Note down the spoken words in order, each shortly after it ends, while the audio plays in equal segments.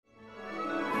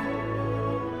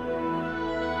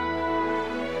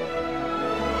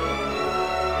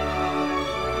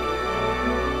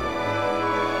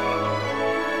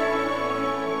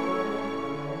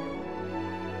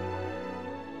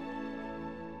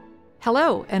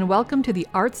Hello, and welcome to the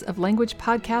Arts of Language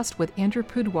podcast with Andrew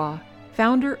Poudois,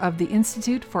 founder of the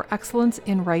Institute for Excellence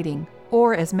in Writing,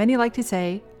 or as many like to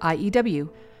say, IEW.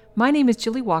 My name is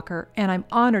Julie Walker, and I'm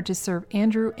honored to serve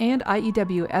Andrew and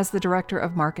IEW as the Director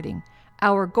of Marketing.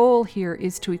 Our goal here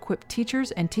is to equip teachers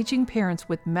and teaching parents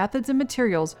with methods and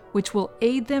materials which will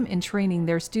aid them in training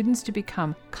their students to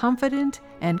become confident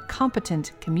and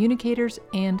competent communicators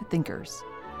and thinkers.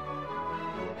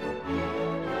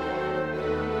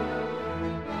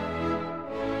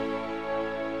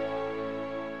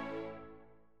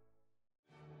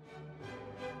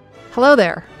 Hello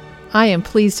there. I am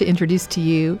pleased to introduce to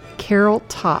you Carol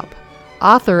Topp,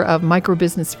 author of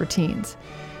Microbusiness for Teens.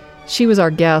 She was our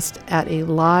guest at a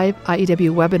live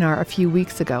IEW webinar a few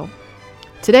weeks ago.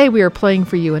 Today we are playing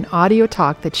for you an audio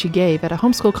talk that she gave at a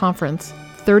homeschool conference,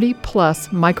 30 plus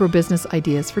microbusiness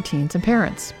ideas for teens and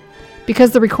parents.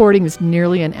 Because the recording is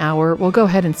nearly an hour, we'll go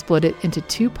ahead and split it into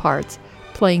two parts,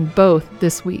 playing both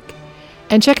this week.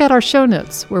 And check out our show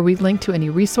notes where we link to any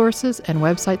resources and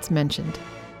websites mentioned.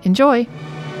 Enjoy!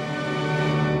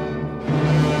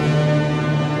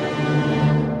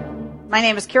 My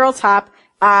name is Carol Topp.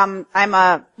 I'm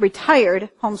a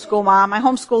retired homeschool mom. I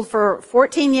homeschooled for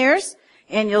 14 years,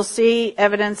 and you'll see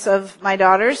evidence of my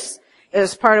daughters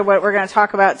as part of what we're going to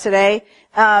talk about today.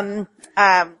 I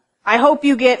hope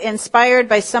you get inspired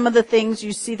by some of the things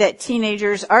you see that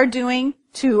teenagers are doing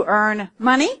to earn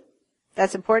money.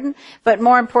 That's important. But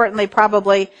more importantly,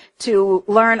 probably to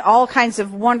learn all kinds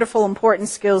of wonderful, important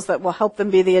skills that will help them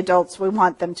be the adults we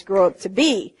want them to grow up to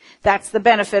be. That's the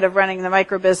benefit of running the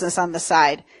microbusiness on the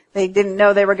side. They didn't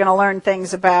know they were going to learn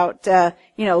things about,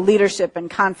 leadership and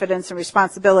confidence and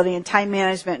responsibility and time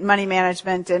management and money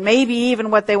management and maybe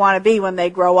even what they want to be when they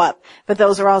grow up. But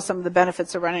those are all some of the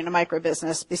benefits of running a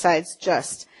microbusiness besides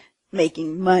just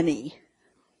making money.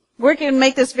 We're going to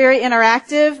make this very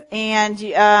interactive, and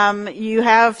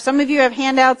some of you have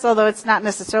handouts, although it's not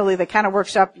necessarily the kind of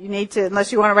workshop you need to,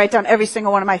 unless you want to write down every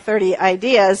single one of my 30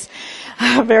 ideas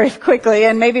very quickly.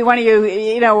 And maybe one of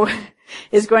you,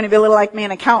 is going to be a little like me, an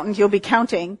accountant. You'll be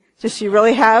counting. Does she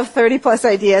really have 30 plus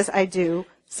ideas? I do.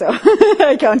 So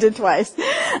I counted twice.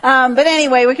 But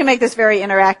anyway, we can make this very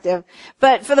interactive.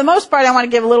 But for the most part, I want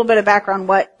to give a little bit of background.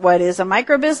 What is a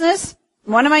microbusiness?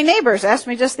 One of my neighbors asked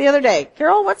me just the other day,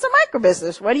 Carol, what's a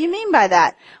microbusiness? What do you mean by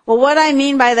that? Well, what I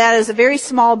mean by that is a very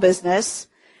small business,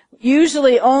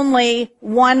 usually only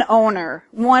one owner,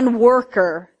 one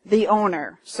worker, the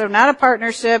owner. So not a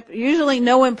partnership, usually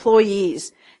no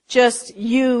employees, just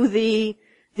you, the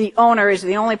owner is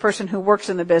the only person who works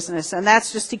in the business. And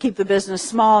that's just to keep the business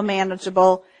small,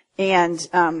 manageable, and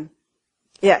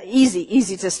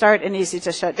easy to start and easy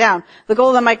to shut down. The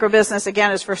goal of the microbusiness,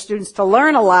 again, is for students to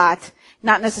learn a lot,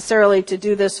 not necessarily to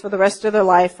do this for the rest of their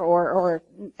life or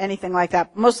anything like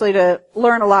that, mostly to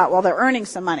learn a lot while they're earning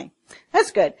some money.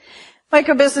 That's good.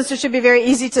 Microbusinesses should be very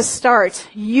easy to start.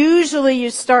 Usually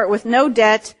you start with no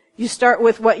debt. You start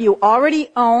with what you already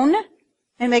own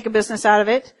and make a business out of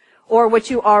it, or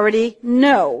what you already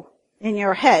know in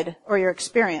your head or your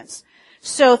experience.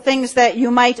 So things that you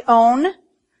might own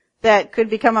that could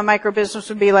become a microbusiness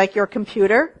would be like your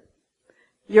computer,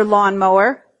 your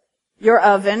lawnmower, your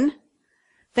oven.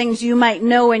 Things you might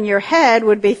know in your head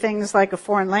would be things like a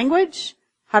foreign language,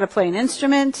 how to play an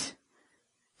instrument,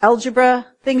 algebra,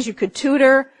 things you could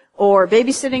tutor, or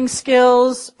babysitting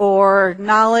skills, or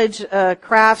knowledge,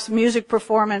 crafts, music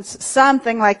performance,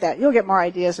 something like that. You'll get more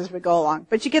ideas as we go along,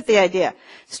 but you get the idea.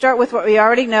 Start with what we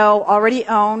already know, already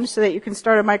own, so that you can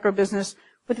start a microbusiness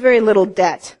with very little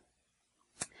debt.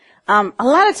 A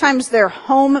lot of times they're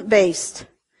home-based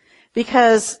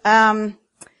because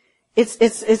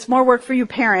it's more work for you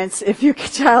parents if your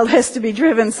child has to be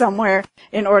driven somewhere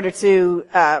in order to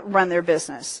run their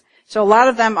business. So a lot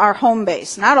of them are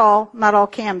home-based. Not all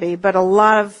can be, but a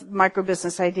lot of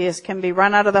microbusiness ideas can be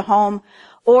run out of the home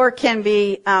or can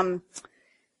be done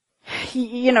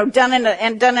in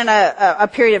a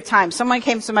period of time. Someone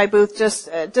came to my booth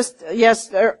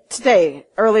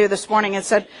earlier this morning and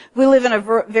said, we live in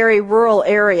a very rural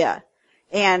area.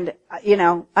 And, I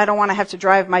don't want to have to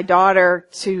drive my daughter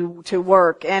to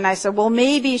work. And I said, well,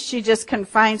 maybe she just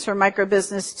confines her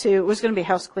microbusiness to, it was going to be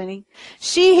house cleaning.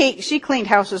 She cleaned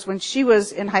houses when she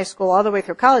was in high school all the way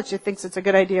through college. She thinks it's a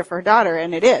good idea for her daughter,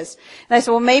 and it is. And I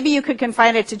said, well, maybe you could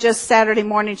confine it to just Saturday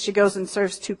morning she goes and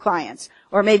serves 2 clients.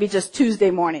 Or maybe just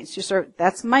Tuesday mornings.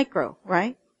 That's micro,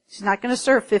 right? She's not going to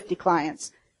serve 50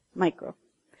 clients. Micro.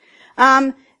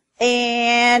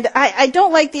 And I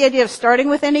don't like the idea of starting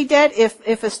with any debt.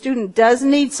 If a student does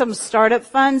need some startup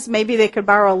funds, maybe they could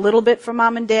borrow a little bit from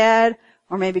mom and dad,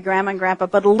 or maybe grandma and grandpa,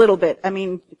 but a little bit. I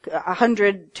mean,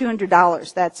 $100,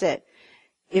 $200, that's it.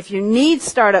 if you need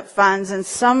startup funds, and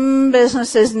some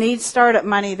businesses need startup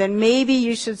money, then maybe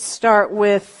you should start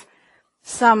with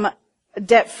some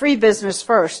debt-free business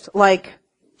first, like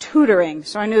tutoring.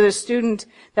 So I knew this student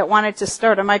that wanted to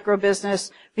start a micro business.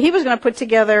 He was going to put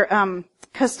together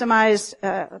customized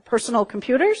personal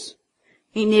computers.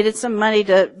 He needed some money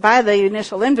to buy the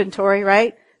initial inventory,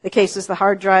 right? The cases, the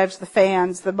hard drives, the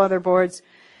fans, the motherboards.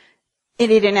 And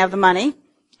he didn't have the money,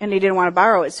 and he didn't want to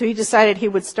borrow it. So he decided he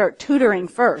would start tutoring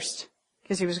first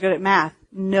because he was good at math.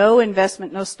 No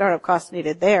investment, no startup costs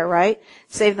needed there, right?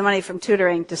 Save the money from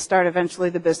tutoring to start eventually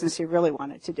the business he really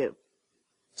wanted to do.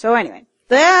 So anyway,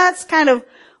 that's kind of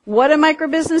what a micro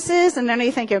business is. And then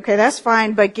you think, okay, that's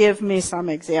fine, but give me some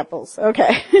examples.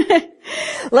 Okay.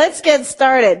 Let's get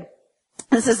started.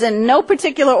 This is in no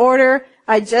particular order.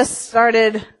 I just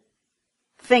started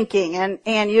thinking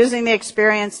and using the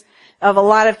experience of a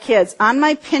lot of kids. On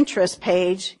my Pinterest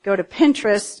page, go to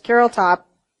Pinterest, Carol Topp,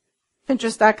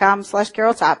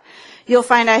 Pinterest.com/Carol Topp. You'll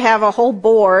find I have a whole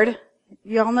board.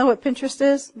 You all know what Pinterest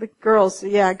is? The girls,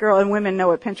 girl and women know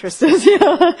what Pinterest is.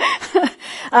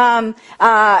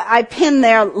 I pin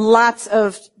there lots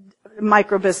of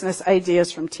micro business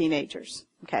ideas from teenagers.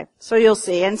 Okay, so you'll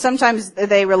see. And sometimes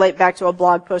they relate back to a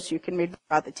blog post you can read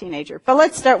about the teenager. But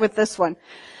let's start with this one.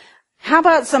 How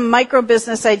about some micro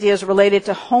business ideas related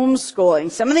to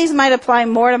homeschooling? Some of these might apply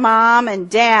more to mom and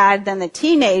dad than the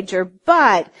teenager,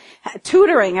 but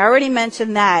tutoring, I already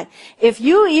mentioned that. If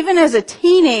you, even as a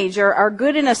teenager, are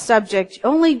good in a subject,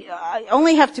 only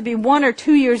have to be 1 or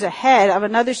 2 years ahead of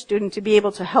another student to be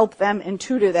able to help them and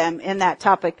tutor them in that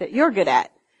topic that you're good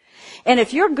at. And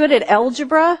if you're good at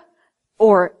algebra,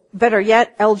 or better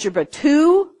yet, algebra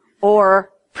 2,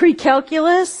 or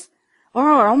pre-calculus,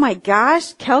 or, oh my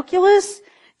gosh, calculus?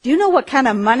 Do you know what kind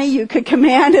of money you could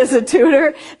command as a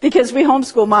tutor? Because we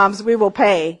homeschool moms, we will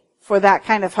pay for that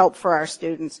kind of help for our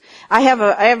students. I have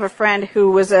a friend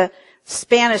who was a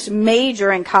Spanish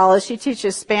major in college. She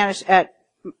teaches Spanish at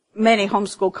many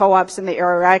homeschool co-ops in the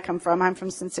area I come from. I'm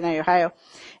from Cincinnati, Ohio.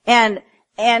 And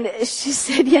she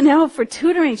said, for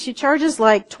tutoring, she charges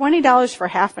like $20 for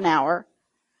half an hour.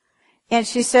 And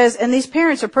she says, and these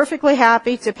parents are perfectly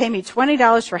happy to pay me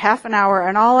 $20 for half an hour,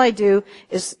 and all I do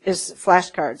is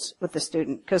flashcards with the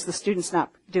student, because the student's not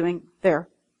doing their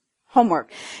homework.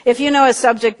 If you know a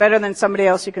subject better than somebody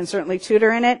else, you can certainly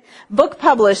tutor in it. Book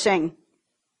publishing.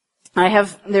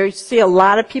 You see a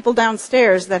lot of people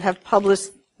downstairs that have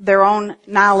published their own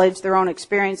knowledge, their own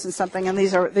experience in something, and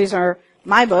these are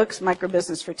my books, Micro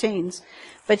Business for Teens.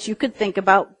 But you could think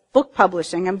about book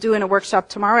publishing. I'm doing a workshop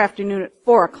tomorrow afternoon at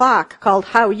 4:00 called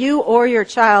How You or Your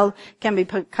Child Can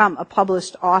Become a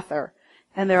Published Author.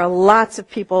 And there are lots of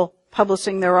people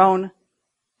publishing their own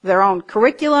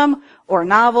curriculum or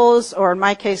novels, or in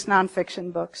my case,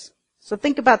 nonfiction books. So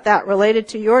think about that related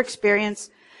to your experience.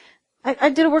 I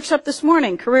did a workshop this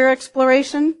morning, career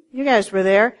exploration. You guys were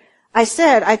there. I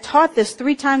taught this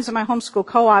 3 times in my homeschool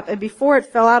co-op, and before it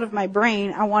fell out of my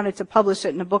brain, I wanted to publish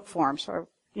it in a book form. So,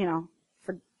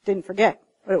 didn't forget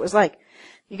what it was like.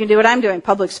 You can do what I'm doing,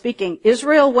 public speaking.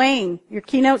 Israel Wayne, your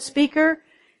keynote speaker,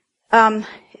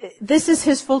 this is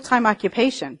his full-time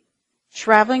occupation,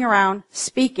 traveling around,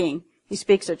 speaking. He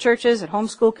speaks at churches, at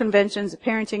homeschool conventions, at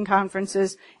parenting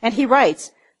conferences, and he writes,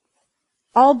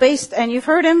 all based, and you've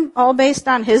heard him, all based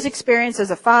on his experience as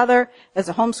a father, as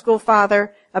a homeschool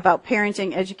father, about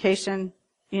parenting, education,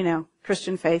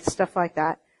 Christian faith, stuff like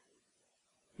that.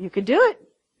 You could do it.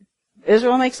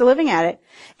 Israel makes a living at it.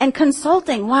 And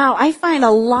consulting, wow, I find a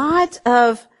lot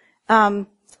of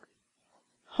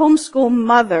homeschool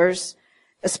mothers,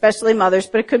 especially mothers,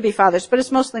 but it could be fathers, but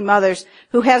it's mostly mothers,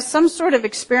 who have some sort of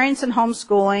experience in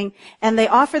homeschooling, and they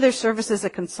offer their service as a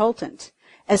consultant,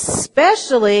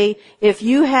 especially if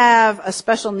you have a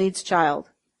special needs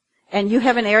child and you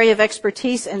have an area of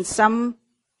expertise in some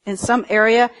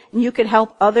area, and you could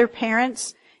help other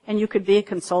parents, and you could be a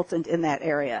consultant in that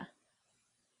area.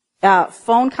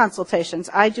 Phone consultations.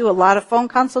 I do a lot of phone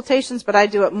consultations, but I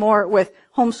do it more with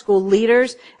homeschool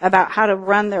leaders about how to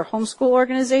run their homeschool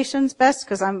organizations best,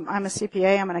 because I'm a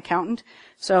CPA, I'm an accountant.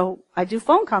 So I do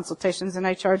phone consultations, and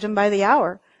I charge them by the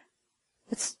hour.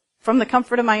 It's from the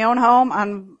comfort of my own home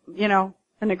on,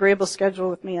 an agreeable schedule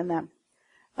with me and them.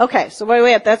 Okay, so what do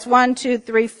we have? That's 1, 2,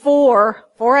 3, 4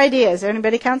 ideas.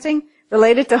 Anybody counting?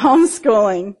 Related to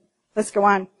homeschooling. Let's go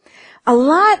on. A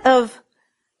lot of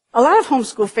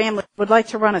homeschool families would like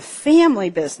to run a family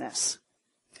business.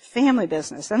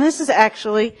 And this is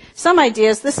actually, some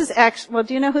ideas,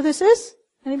 do you know who this is?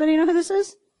 Anybody know who this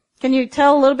is? Can you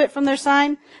tell a little bit from their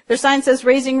sign? Their sign says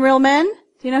Raising Real Men.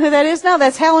 Do you know who that is? No,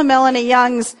 that's Hal and Melanie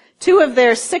Young's 2 of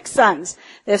their 6 sons.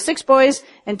 They have 6 boys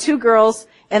and 2 girls,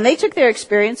 And they took their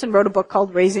experience and wrote a book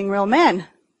called Raising Real Men.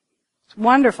 It's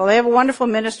wonderful. They have a wonderful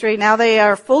ministry. Now they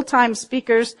are full-time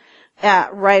speakers,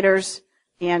 writers,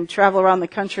 and travel around the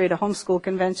country to homeschool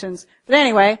conventions. But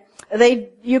anyway,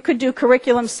 you could do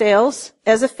curriculum sales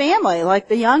as a family, like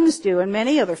the Youngs do and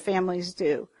many other families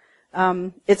do.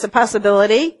 It's a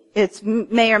possibility. It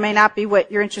may or may not be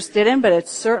what you're interested in, but it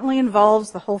certainly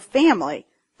involves the whole family,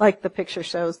 like the picture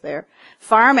shows there.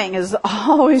 Farming has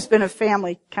always been a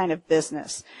family kind of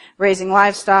business. Raising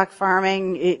livestock,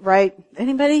 farming, right?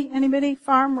 Anybody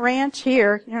farm, ranch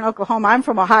here? You're in Oklahoma. I'm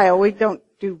from Ohio. We don't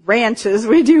do ranches.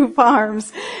 We do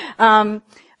farms.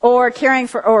 Or caring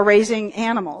for, or raising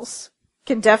animals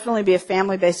can definitely be a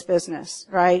family-based business,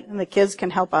 right? And the kids can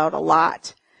help out a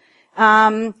lot.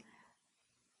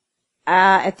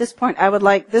 At this point, I would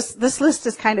like, this list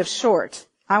is kind of short.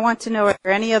 I want to know, are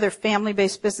there any other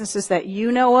family-based businesses that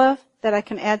you know of that I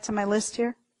can add to my list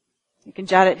here? You can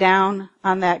jot it down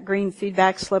on that green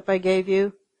feedback slip I gave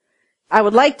you. I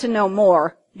would like to know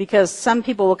more, because some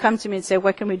people will come to me and say,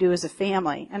 what can we do as a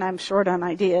family? And I'm short on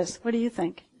ideas. What do you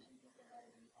think?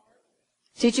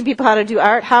 Teaching people how to do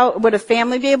art? How would a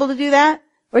family be able to do that?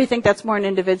 Or do you think that's more an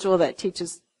individual that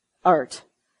teaches art?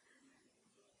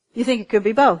 You think it could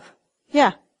be both?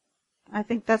 Yeah. I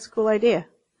think that's a cool idea.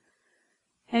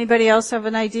 Anybody else have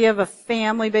an idea of a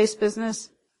family-based business?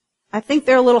 I think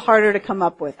they're a little harder to come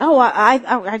up with. Oh,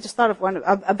 I just thought of one.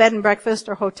 A bed and breakfast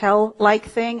or hotel-like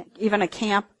thing, even a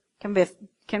camp can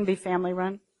be family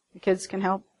run. The kids can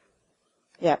help.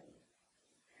 Yeah.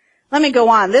 Let me go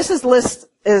on.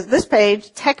 This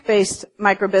page, tech-based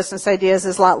microbusiness ideas,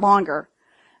 is a lot longer.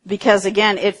 Because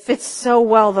again, it fits so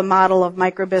well the model of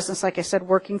microbusiness, like I said,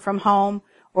 working from home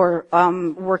or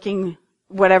working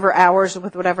whatever hours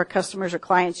with whatever customers or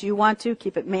clients you want to.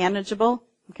 Keep it manageable.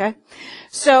 Okay?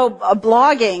 So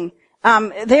blogging,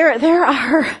 there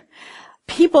are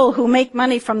people who make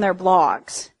money from their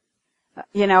blogs.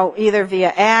 Either via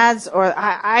ads or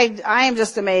I am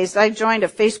just amazed. I joined a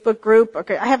Facebook group.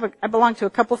 Okay, I belong to a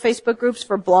couple Facebook groups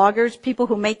for bloggers, people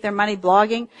who make their money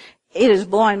blogging. It is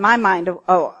blowing my mind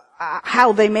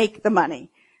how they make the money.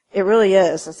 It really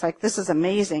is. It's like, this is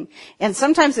amazing. And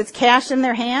sometimes it's cash in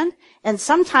their hand, and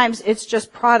sometimes it's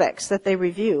just products that they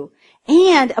review.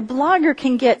 And a blogger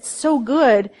can get so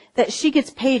good that she gets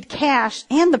paid cash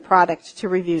and the product to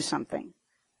review something.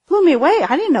 Blew me away.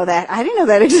 I didn't know that.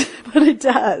 But it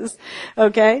does.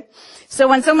 Okay? So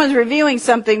when someone's reviewing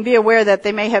something, be aware that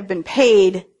they may have been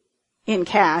paid in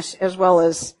cash as well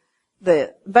as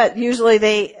but usually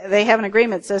they have an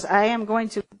agreement that says, I am going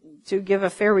to give a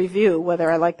fair review whether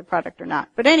I like the product or not.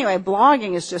 But anyway,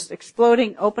 blogging is just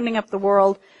exploding, opening up the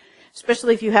world,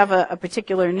 especially if you have a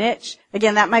particular niche.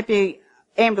 Again, that might be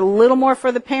aimed a little more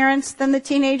for the parents than the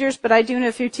teenagers, but I do know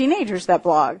a few teenagers that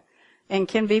blog and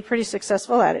can be pretty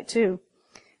successful at it too.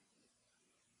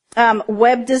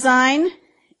 Web design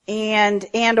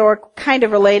and or kind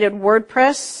of related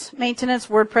WordPress maintenance.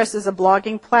 WordPress is a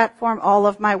blogging platform. All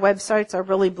of my websites are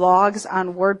really blogs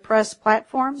on WordPress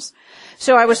platforms.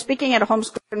 So I was speaking at a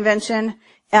homeschool convention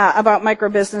about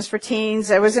microbusiness for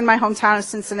teens. I was in my hometown of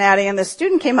Cincinnati, and the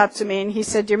student came up to me and he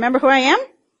said, do you remember who I am?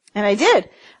 And I did.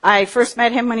 I first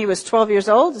met him when he was 12 years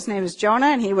old. His name is Jonah,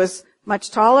 and he was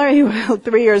much taller. He was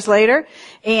 3 years later,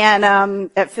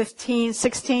 and at 15,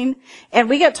 16, and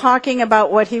we got talking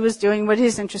about what he was doing, what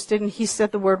he's interested in. He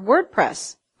said the word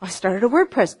WordPress. I started a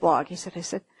WordPress blog. I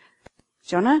said,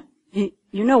 Jonah, you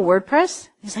know WordPress?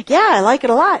 He's like, yeah, I like it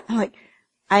a lot. I'm like,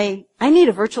 I need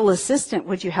a virtual assistant.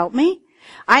 Would you help me?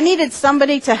 I needed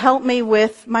somebody to help me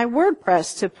with my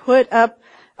WordPress, to put up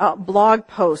blog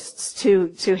posts,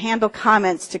 to handle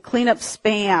comments, to clean up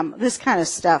spam, this kind of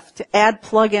stuff, to add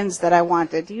plugins that I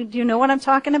wanted. Do you know what I'm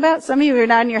talking about? Some of you are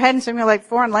nodding your head and some of you are like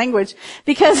foreign language,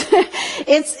 because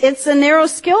it's a narrow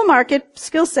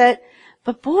skill set.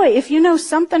 But boy, if you know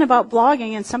something about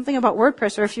blogging and something about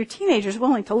WordPress, or if your teenager's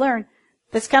willing to learn,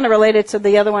 that's kind of related to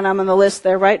the other one I'm on the list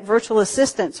there, right? Virtual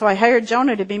assistant. So I hired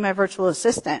Jonah to be my virtual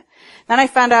assistant. Then I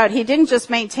found out he didn't just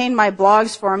maintain my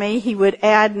blogs for me. He would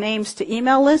add names to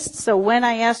email lists. So when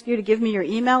I asked you to give me your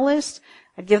email list,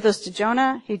 I'd give those to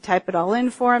Jonah. He'd type it all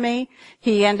in for me.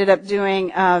 He ended up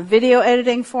doing video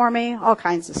editing for me, all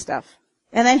kinds of stuff.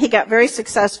 And then he got very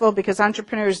successful, because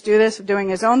entrepreneurs do this, doing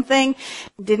his own thing.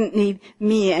 Didn't need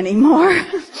me anymore,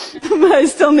 but I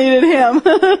still needed him.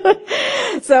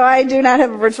 So I do not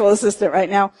have a virtual assistant right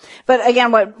now. But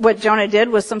again, what Jonah did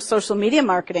was some social media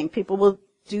marketing. People will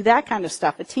do that kind of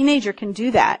stuff. A teenager can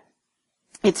do that.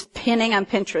 It's pinning on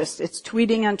Pinterest. It's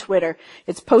tweeting on Twitter.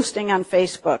 It's posting on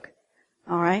Facebook.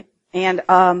 All right? And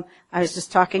I was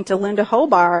just talking to Linda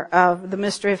Hobar of The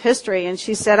Mystery of History, and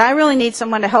she said, I really need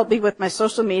someone to help me with my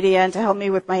social media and to help me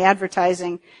with my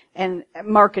advertising and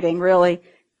marketing, really.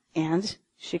 And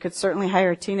she could certainly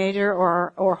hire a teenager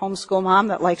or homeschool mom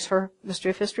that likes her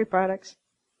Mystery of History products.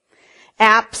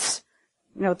 Apps,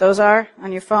 you know what those are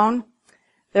on your phone?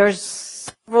 There's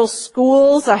several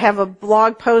schools. I have a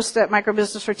blog post at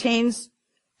Microbusiness for Teens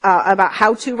about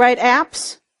how to write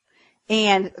apps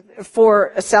and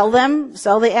sell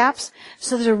the apps.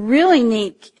 So there's a really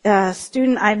neat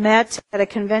student I met at a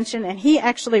convention, and he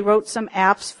actually wrote some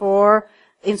apps for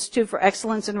Institute for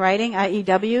Excellence in Writing,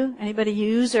 IEW. Anybody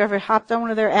use or ever hopped on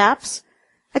one of their apps?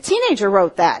 A teenager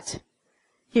wrote that.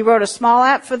 He wrote a small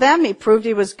app for them. He proved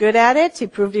he was good at it. He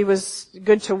proved he was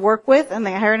good to work with, and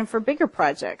they hired him for bigger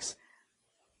projects.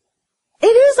 It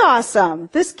is awesome.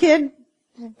 This kid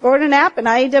wrote an app, and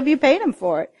IEW paid him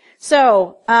for it.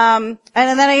 So, and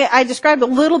then I described a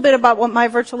little bit about what my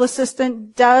virtual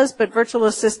assistant does, but virtual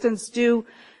assistants do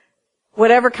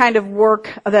whatever kind of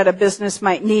work that a business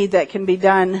might need that can be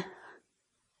done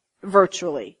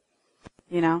virtually.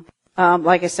 You know,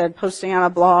 like I said, posting on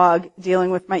a blog, dealing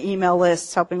with my email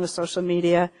lists, helping with social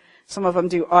media. Some of them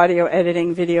do audio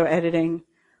editing, video editing.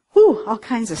 All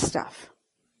kinds of stuff.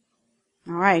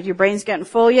 All right, your brain's getting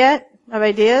full yet of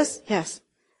ideas? Yes.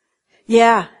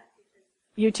 Yeah.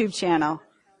 YouTube channel.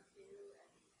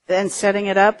 Then setting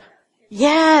it up.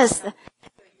 Yes.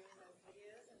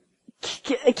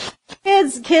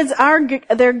 Kids are good.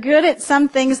 They're good at some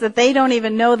things that they don't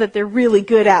even know that they're really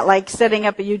good at, like setting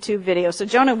up a YouTube video. So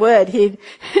Jonah Wood,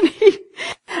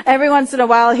 every once in a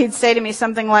while he'd say to me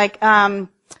something like,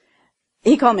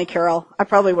 he called me Carol. I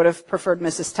probably would have preferred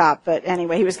Mrs. Topp, but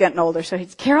anyway, he was getting older. So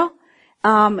he'd say, Carol,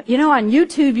 you know, on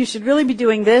YouTube, you should really be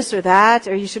doing this or that,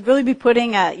 or you should really be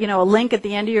putting a link at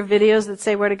the end of your videos that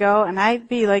say where to go. And I'd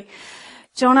be like,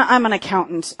 Jonah, I'm an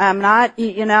accountant. I'm not,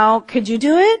 could you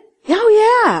do it?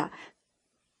 Oh, yeah.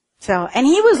 So, and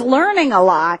he was learning a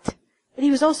lot, but he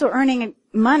was also earning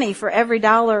money for every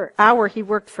hour he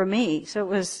worked for me.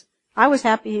 So I was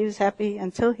happy, he was happy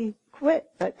until he quit.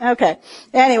 But okay.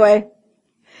 Anyway.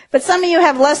 But some of you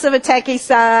have less of a techie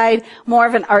side, more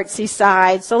of an artsy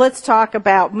side. So let's talk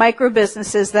about micro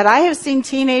businesses that I have seen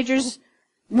teenagers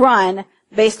run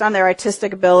based on their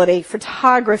artistic ability.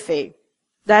 Photography.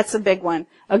 That's a big one.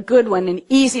 A good one. An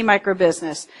easy micro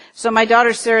business. So my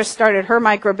daughter Sarah started her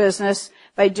micro business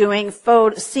by doing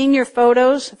senior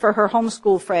photos for her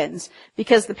homeschool friends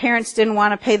because the parents didn't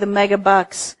want to pay the mega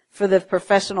bucks for the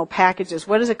professional packages.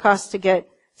 What does it cost to get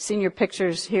senior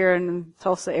pictures here in the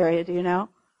Tulsa area? Do you know?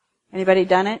 Anybody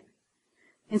done it?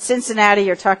 In Cincinnati,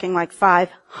 you're talking like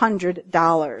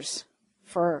 $500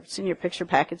 for senior picture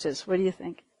packages. What do you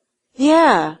think?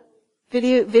 Yeah.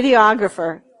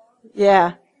 Videographer.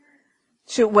 Yeah.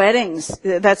 Shoot weddings.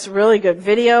 That's really good.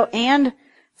 Video and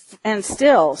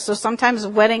still. So sometimes a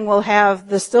wedding will have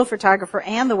the still photographer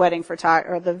and the wedding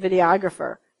photographer, or the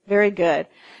videographer. Very good.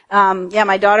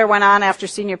 My daughter went on after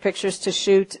senior pictures to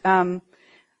shoot,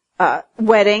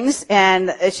 weddings,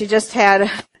 and she just had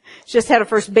a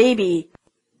first baby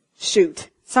shoot.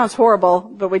 Sounds horrible,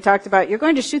 but we talked about, you're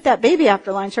going to shoot that baby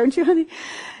after lunch, aren't you, honey?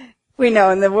 We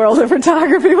know in the world of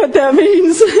photography what that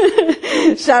means.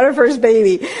 Shot her first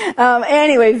baby.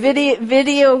 Anyway,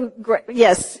 video,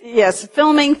 yes,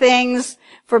 filming things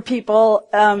for people,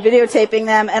 videotaping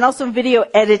them, and also video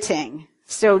editing.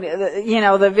 So,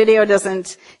 the video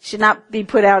should not be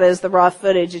put out as the raw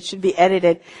footage. It should be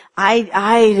edited.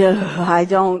 I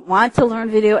don't want to learn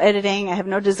video editing. I have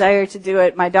no desire to do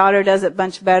it. My daughter does it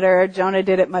much better. Jonah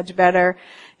did it much better.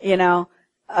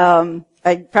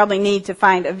 I probably need to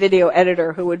find a video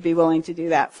editor who would be willing to do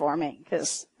that for me,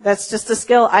 because that's just a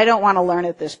skill I don't want to learn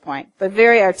at this point, but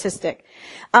very artistic.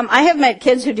 I have met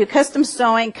kids who do custom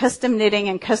sewing, custom knitting,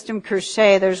 and custom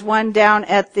crochet. There's one down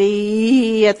at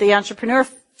the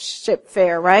entrepreneurship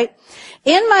fair, right?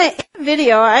 In my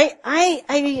video, I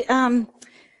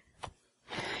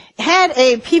had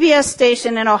a PBS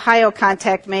station in Ohio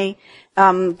contact me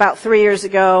about 3 years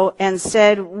ago and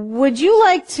said, would you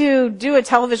like to do a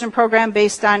television program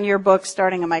based on your book,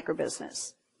 Starting a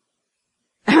Microbusiness?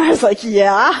 And I was like,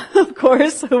 yeah, of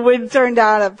course. Who would turn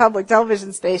down a public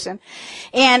television station?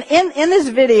 And in this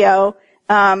video,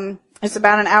 it's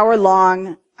about an hour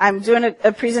long. I'm doing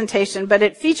a presentation, but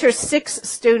it features 6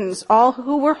 students, all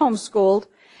who were homeschooled.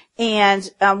 And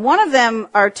one of them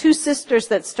are 2 sisters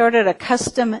that started a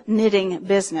custom knitting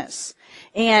business.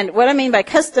 And what I mean by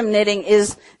custom knitting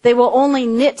is they will only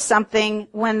knit something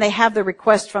when they have the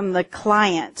request from the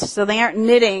client. So they aren't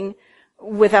knitting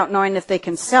without knowing if they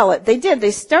can sell it. They did.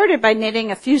 They started by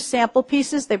knitting a few sample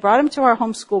pieces. They brought them to our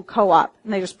homeschool co-op,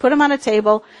 and they just put them on a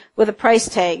table with a price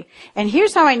tag. And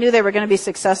here's how I knew they were going to be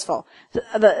successful.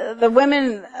 The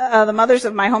women, the mothers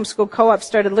of my homeschool co-op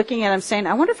started looking at them saying,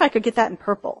 I wonder if I could get that in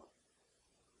purple.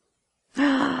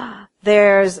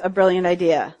 There's a brilliant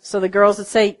idea. So the girls would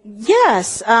say,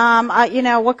 yes,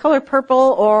 what color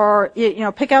purple, or,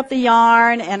 pick out the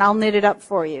yarn and I'll knit it up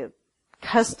for you.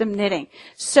 Custom knitting.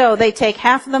 So they take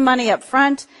half of the money up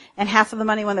front and half of the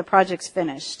money when the project's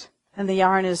finished. And the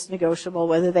yarn is negotiable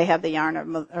whether they have the yarn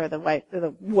or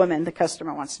the woman, the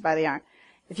customer, wants to buy the yarn.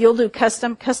 If you'll do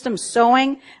custom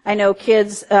sewing, I know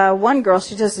kids, one girl,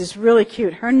 she does this really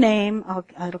cute, her name,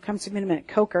 it'll come to me in a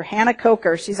minute, Hannah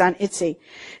Coker, she's on Etsy.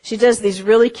 She does these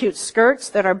really cute skirts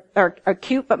that are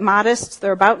cute but modest.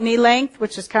 They're about knee length,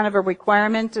 which is kind of a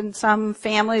requirement in some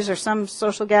families or some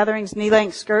social gatherings, knee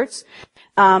length skirts.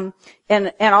 And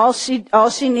all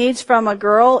she needs from a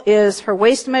girl is her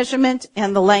waist measurement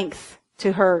and the length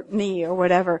to her knee or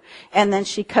whatever. And then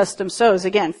she custom sews.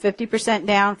 Again, 50%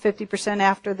 down, 50%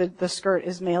 after the skirt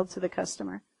is mailed to the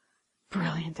customer.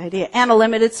 Brilliant idea. And a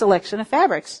limited selection of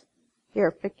fabrics.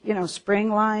 Here, pick, spring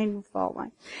line, fall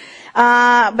line.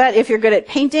 But if you're good at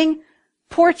painting,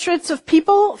 portraits of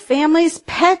people, families,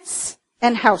 pets,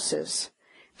 and houses.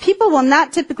 People will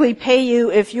not typically pay you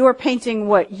if you're painting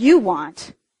what you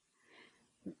want.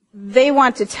 They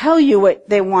want to tell you what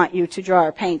they want you to draw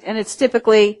or paint. And it's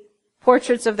typically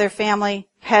portraits of their family,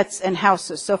 pets, and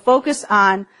houses. So focus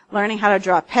on learning how to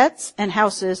draw pets and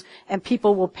houses, and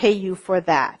people will pay you for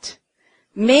that.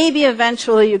 Maybe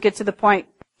eventually you get to the point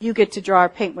you get to draw or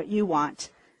paint what you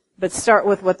want, but start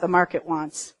with what the market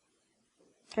wants.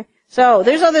 Okay? So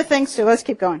there's other things too. Let's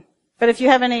keep going. But if you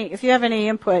have any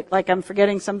input, like I'm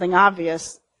forgetting something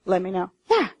obvious, let me know.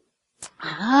 Yeah.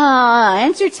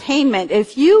 Entertainment.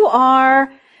 If you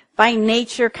are by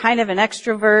nature kind of an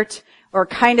extrovert, or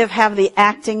kind of have the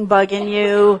acting bug in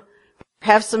you,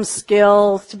 have some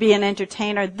skill to be an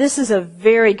entertainer, this is a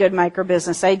very good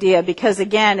microbusiness idea because,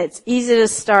 again, it's easy to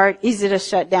start, easy to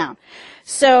shut down.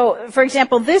 So, for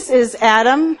example, this is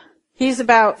Adam. He's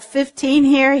about 15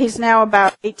 here. He's now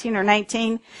about 18 or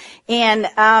 19. And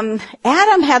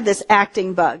Adam had this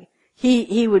acting bug.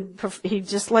 He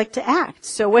just liked to act.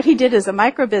 So what he did as a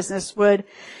microbusiness would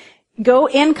go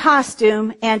in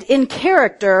costume and in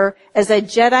character as a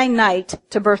Jedi Knight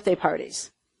to birthday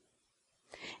parties.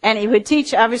 And he would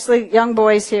teach, obviously, young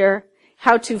boys here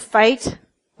how to fight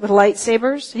with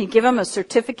lightsabers. He'd give them a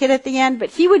certificate at the end,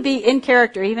 but he would be in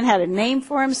character. He even had a name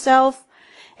for himself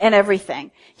and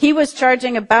everything. He was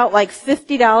charging about like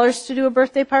 $50 to do a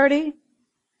birthday party,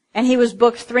 and he was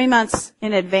booked 3 months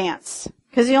in advance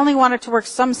because he only wanted to work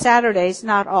some Saturdays,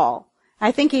 not all.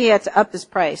 I think he had to up his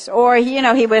price. Or, he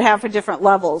would have for different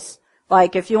levels.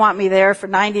 Like, if you want me there for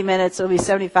 90 minutes, it'll be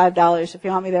 $75. If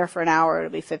you want me there for an hour, it'll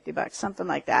be $50, something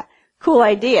like that. Cool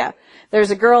idea.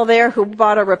 There's a girl there who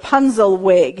bought a Rapunzel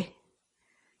wig.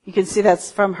 You can see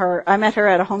that's from her. I met her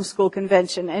at a homeschool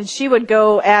convention, and she would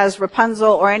go as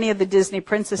Rapunzel or any of the Disney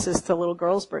princesses to little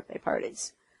girls' birthday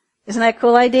parties. Isn't that a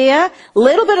cool idea?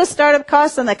 Little bit of startup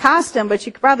costs on the costume, but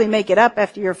you could probably make it up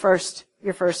after your first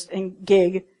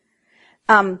gig.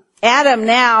 Adam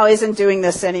now isn't doing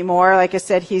this anymore. Like I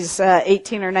said, he's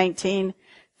 18 or 19,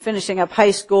 finishing up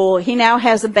high school. He now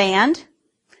has a band,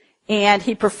 and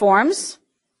he performs,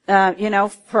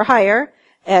 for hire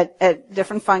at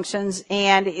different functions.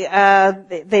 And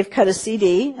they've cut a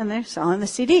CD, and they're selling the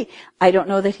CD. I don't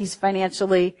know that he's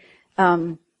financially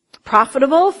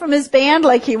profitable from his band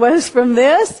like he was from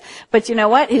this, but you know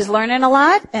what? He's learning a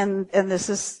lot, and this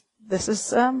is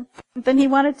something he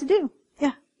wanted to do.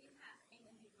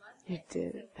 You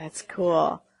did. That's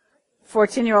cool.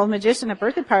 14-year-old magician at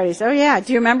birthday parties. Oh, yeah.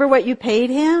 Do you remember what you paid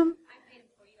him?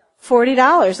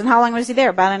 $40. And how long was he there?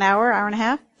 About an hour, hour and a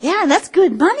half? Yeah, that's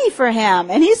good money for him.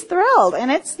 And he's thrilled.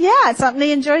 And it's something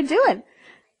he enjoyed doing.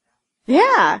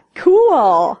 Yeah,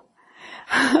 cool.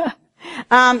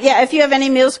 If you have any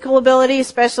musical ability,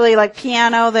 especially like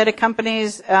piano that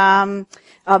accompanies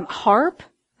harp.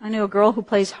 I knew a girl who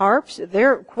plays harps.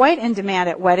 They're quite in demand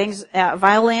at weddings.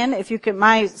 Violin,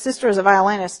 my sister is a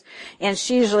violinist, and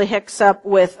she usually hooks up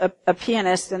with a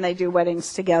pianist, and they do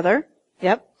weddings together.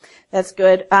 Yep, that's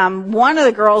good. One of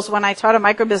the girls, when I taught a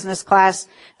microbusiness class,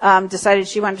 decided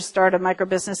she wanted to start a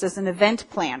microbusiness as an event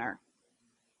planner,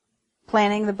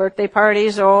 planning the birthday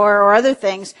parties or other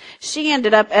things. She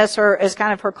ended up as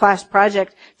kind of her class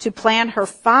project to plan her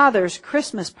father's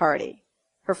Christmas party.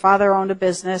 Her father owned a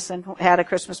business and had a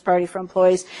Christmas party for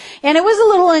employees. And it was a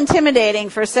little intimidating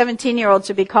for a 17-year-old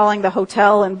to be calling the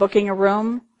hotel and booking a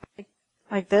room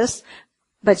like this.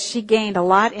 but she gained a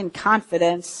lot in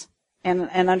confidence and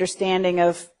understanding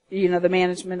of, the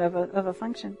management of a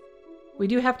function. We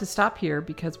do have to stop here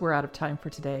because we're out of time for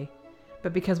today.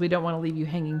 But because we don't want to leave you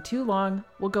hanging too long,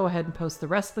 we'll go ahead and post the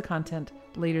rest of the content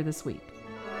later this week.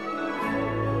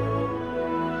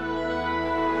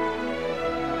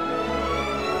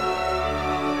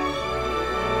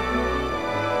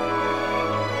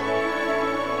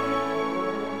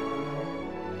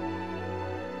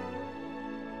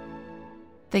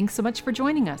 Thanks so much for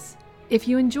joining us. If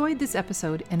you enjoyed this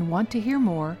episode and want to hear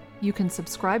more, you can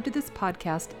subscribe to this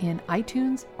podcast in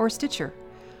iTunes or Stitcher,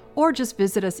 or just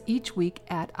visit us each week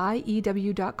at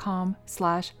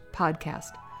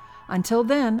iew.com/podcast. Until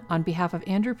then, on behalf of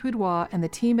Andrew Poudois and the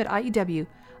team at IEW,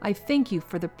 I thank you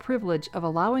for the privilege of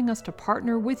allowing us to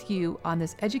partner with you on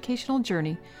this educational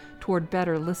journey toward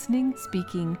better listening,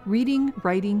 speaking, reading,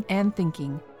 writing, and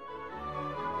thinking.